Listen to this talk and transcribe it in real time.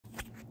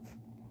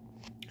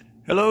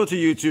Hello to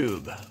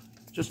YouTube.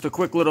 Just a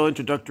quick little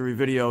introductory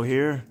video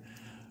here.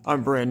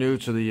 I'm brand new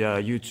to the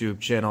YouTube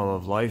channel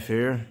of life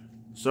here.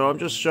 So I'm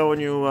just showing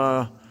you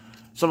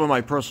some of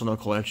my personal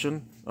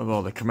collection of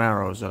all the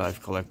Camaros that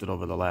I've collected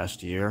over the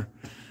last year.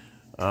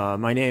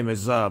 My name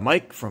is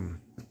Mike from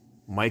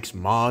Mike's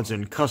Mods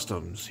and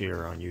Customs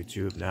here on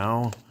YouTube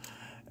now,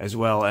 as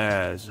well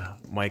as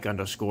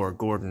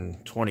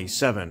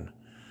Mike_Gordon27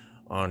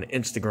 on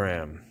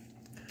Instagram.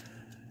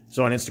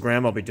 So on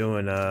Instagram I'll be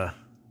doing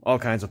all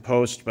kinds of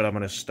posts, but I'm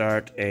going to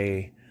start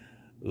a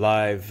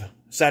live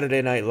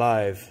Saturday Night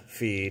Live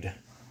feed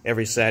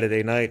every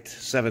Saturday night,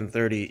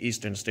 7:30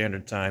 Eastern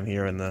Standard Time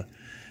here in the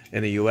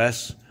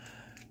US.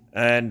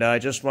 And I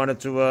just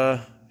wanted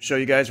to show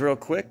you guys real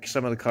quick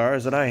some of the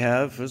cars that I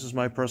have. This is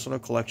my personal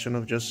collection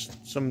of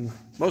just some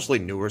mostly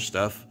newer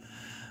stuff.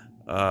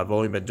 I've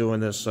only been doing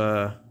this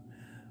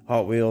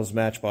Hot Wheels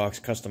Matchbox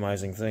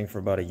customizing thing for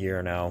about a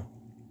year now.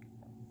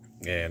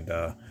 And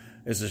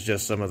this is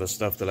just some of the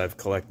stuff that I've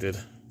collected.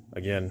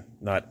 Again,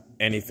 not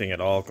anything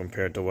at all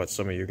compared to what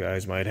some of you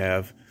guys might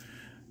have.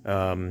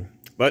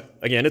 But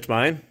again, it's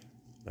mine.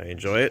 I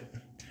enjoy it.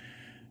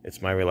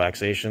 It's my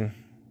relaxation,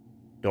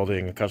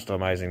 building and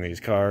customizing these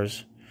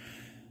cars.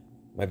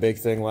 My big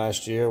thing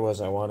last year was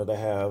I wanted to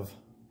have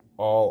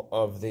all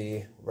of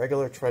the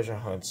regular treasure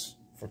hunts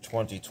for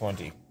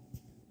 2020.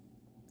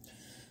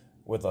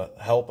 With the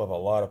help of a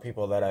lot of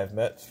people that I've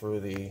met through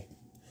the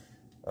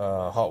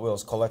Hot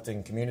Wheels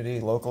collecting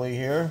community locally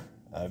here,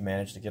 I've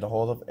managed to get a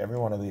hold of every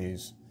one of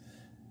these,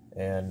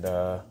 and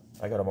I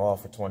got them all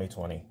for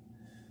 2020.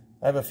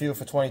 I have a few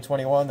for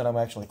 2021 that I'm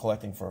actually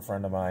collecting for a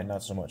friend of mine,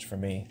 not so much for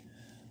me.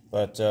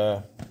 But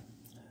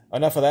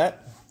enough of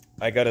that.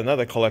 I got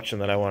another collection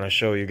that I want to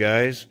show you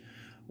guys,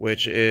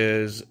 which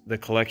is the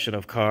collection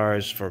of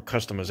cars for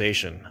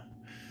customization.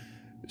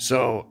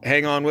 So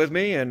hang on with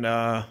me and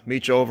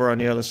meet you over on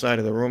the other side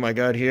of the room I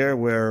got here,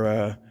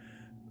 where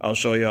I'll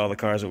show you all the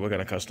cars that we're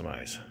going to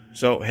customize.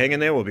 So hang in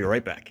there, we'll be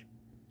right back.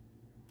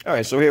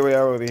 Alright, so here we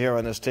are over here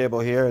on this table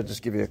here. I'll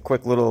just give you a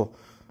quick little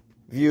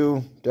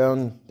view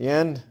down the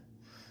end.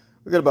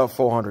 We've got about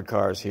 400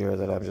 cars here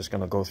that I'm just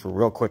going to go through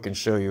real quick and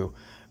show you.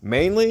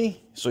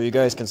 Mainly so you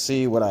guys can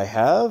see what I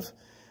have.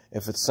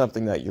 If it's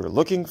something that you're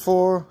looking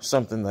for,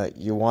 something that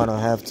you want to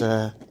have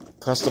to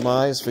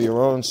customize for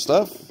your own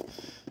stuff,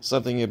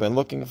 something you've been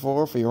looking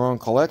for your own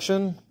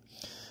collection,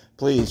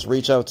 please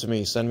reach out to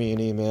me. Send me an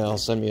email,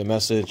 send me a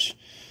message.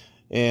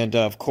 And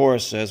of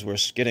course, as we're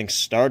getting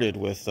started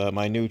with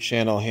my new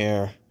channel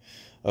here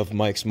of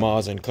Mike's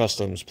Mods and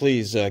Customs,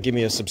 please give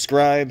me a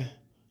subscribe,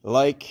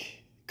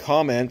 like,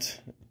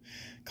 comment.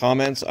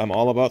 Comments, I'm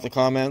all about the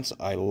comments.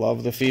 I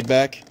love the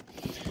feedback.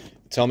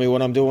 Tell me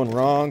what I'm doing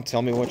wrong.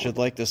 Tell me what you'd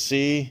like to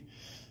see.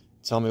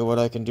 Tell me what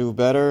I can do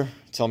better.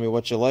 Tell me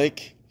what you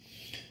like.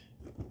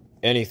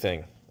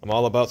 Anything. I'm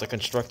all about the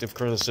constructive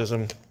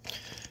criticism.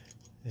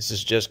 This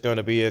is just going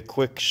to be a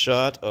quick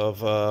shot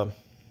of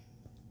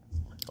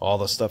all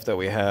the stuff that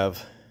we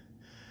have.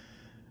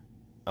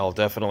 I'll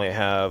definitely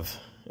have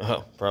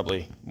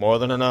probably more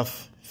than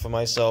enough for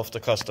myself to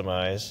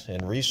customize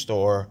and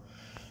restore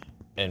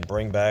and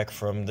bring back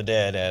from the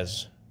dead,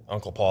 as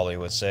Uncle Paulie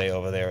would say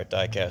over there at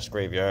Diecast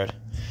Graveyard.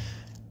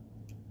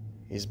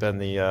 He's been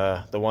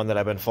the one that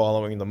I've been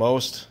following the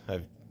most.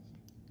 I've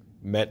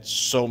met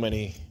so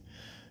many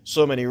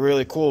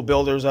really cool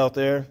builders out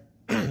there.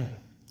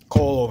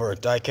 Cole over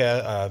at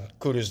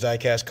Cooter's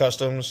Diecast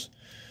Customs,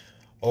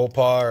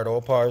 Opar at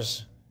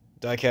Opar's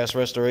Diecast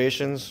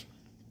Restorations,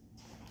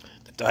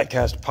 the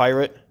Diecast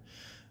Pirate.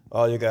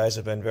 All you guys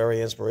have been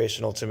very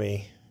inspirational to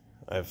me.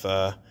 I've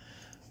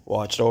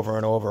watched over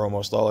and over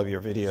almost all of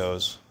your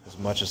videos as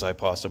much as I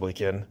possibly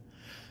can.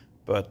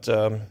 But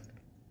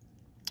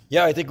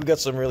yeah, I think we got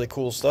some really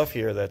cool stuff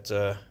here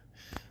that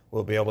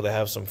we'll be able to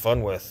have some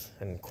fun with.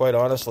 And quite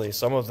honestly,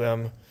 some of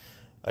them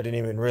I didn't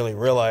even really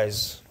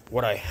realize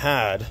what I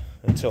had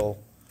until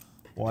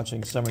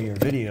watching some of your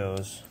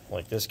videos,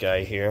 like this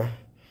guy here.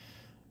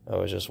 I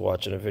was just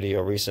watching a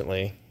video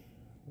recently.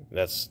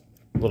 That's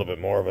a little bit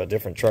more of a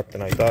different truck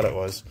than I thought it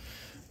was.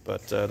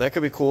 But that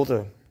could be cool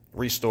to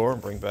restore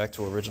and bring back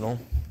to original.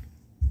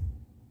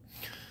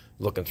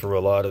 Looking through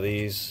a lot of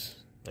these.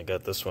 I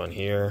got this one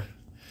here.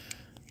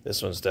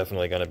 This one's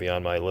definitely going to be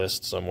on my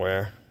list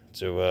somewhere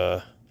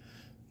to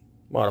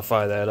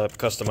modify that up,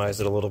 customize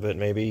it a little bit,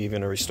 maybe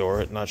even restore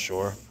it, not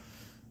sure.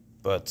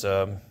 But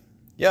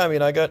yeah, I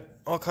mean, I got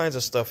all kinds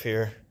of stuff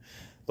here.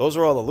 Those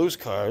are all the loose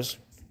cars.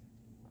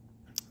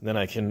 Then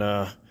I can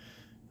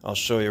I'll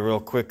show you real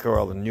quick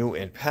all the new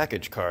in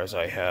package cars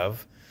I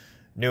have.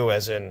 New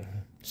as in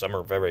some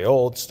are very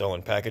old, still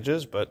in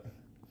packages, but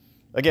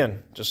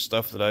again, just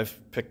stuff that I've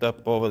picked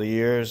up over the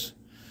years.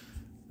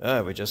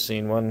 We just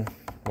seen one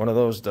of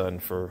those done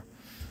for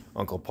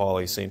Uncle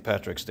Paulie's St.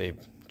 Patrick's Day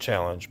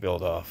Challenge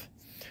build-off.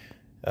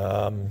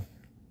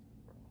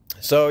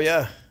 So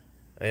yeah,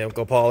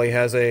 Uncle Paulie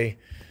has a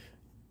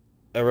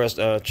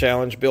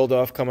challenge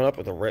build-off coming up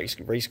with a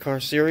race car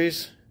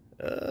series.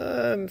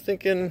 I'm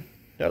thinking,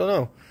 I don't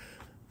know.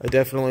 I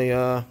definitely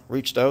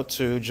reached out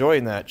to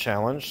join that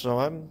challenge, so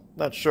I'm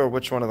not sure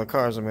which one of the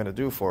cars I'm going to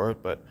do for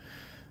it, but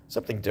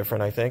something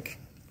different, I think.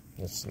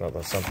 There's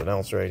something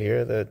else right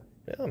here that,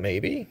 well,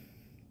 maybe.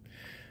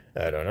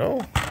 I don't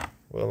know.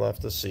 We'll have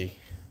to see.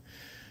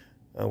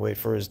 I'll wait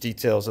for his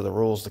details of the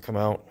rules to come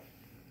out.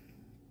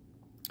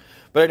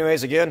 But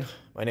anyways, again,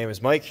 my name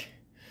is Mike.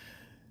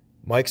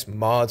 Mike's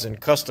Mods and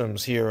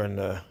Customs here in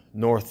the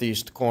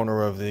northeast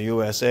corner of the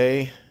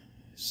USA,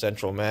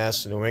 Central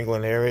Mass, New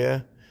England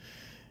area.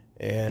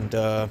 And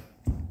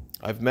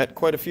I've met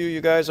quite a few of you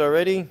guys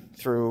already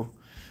through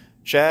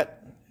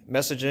chat,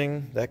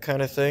 messaging, that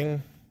kind of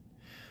thing.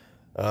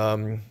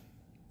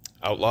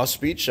 Outlaw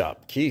Speed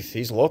Shop, Keith,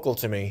 he's local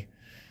to me.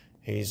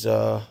 He's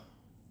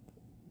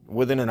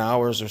within an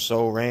hour's or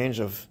so range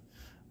of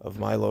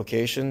my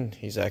location.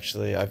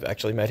 I've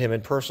actually met him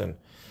in person.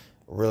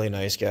 Really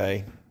nice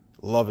guy.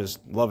 Love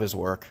his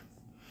work.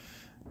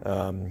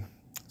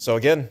 So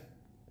again,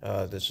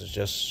 this is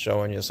just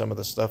showing you some of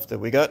the stuff that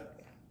we got.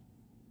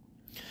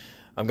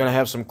 I'm going to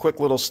have some quick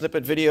little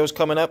snippet videos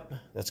coming up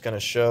that's going to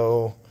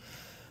show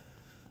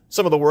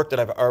some of the work that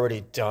I've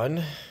already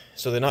done.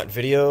 So they're not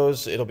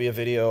videos, it'll be a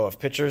video of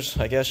pictures,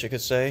 I guess you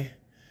could say.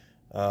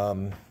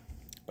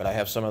 But I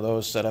have some of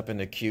those set up in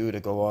the queue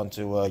to go on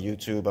to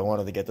YouTube. I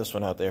wanted to get this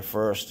one out there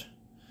first,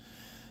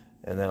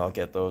 and then I'll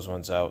get those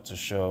ones out to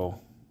show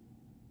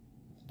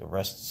the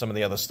rest, some of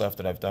the other stuff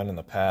that I've done in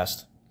the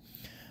past.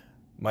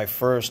 My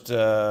first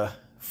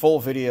full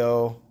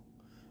video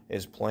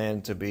is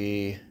planned to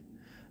be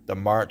the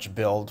March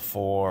build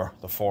for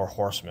the Four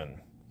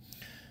Horsemen.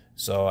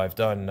 So I've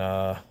done,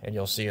 and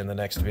you'll see in the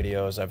next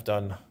videos, I've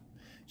done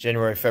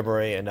January,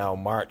 February, and now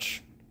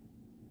March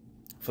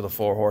for the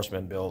Four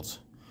Horsemen builds.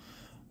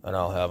 And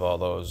I'll have all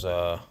those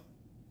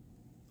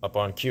up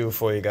on queue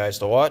for you guys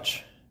to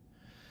watch.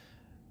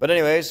 But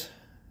anyways,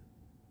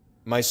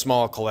 my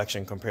small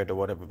collection compared to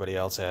what everybody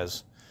else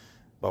has,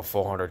 about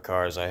 400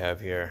 cars I have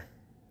here.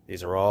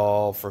 These are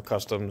all for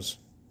customs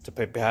to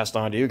be passed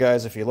on to you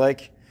guys if you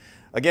like.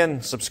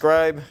 Again,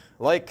 subscribe,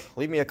 like,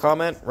 leave me a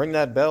comment, ring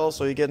that bell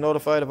so you get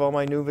notified of all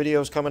my new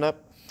videos coming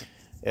up.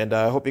 And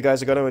I hope you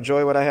guys are going to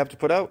enjoy what I have to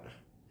put out.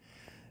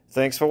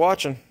 Thanks for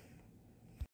watching.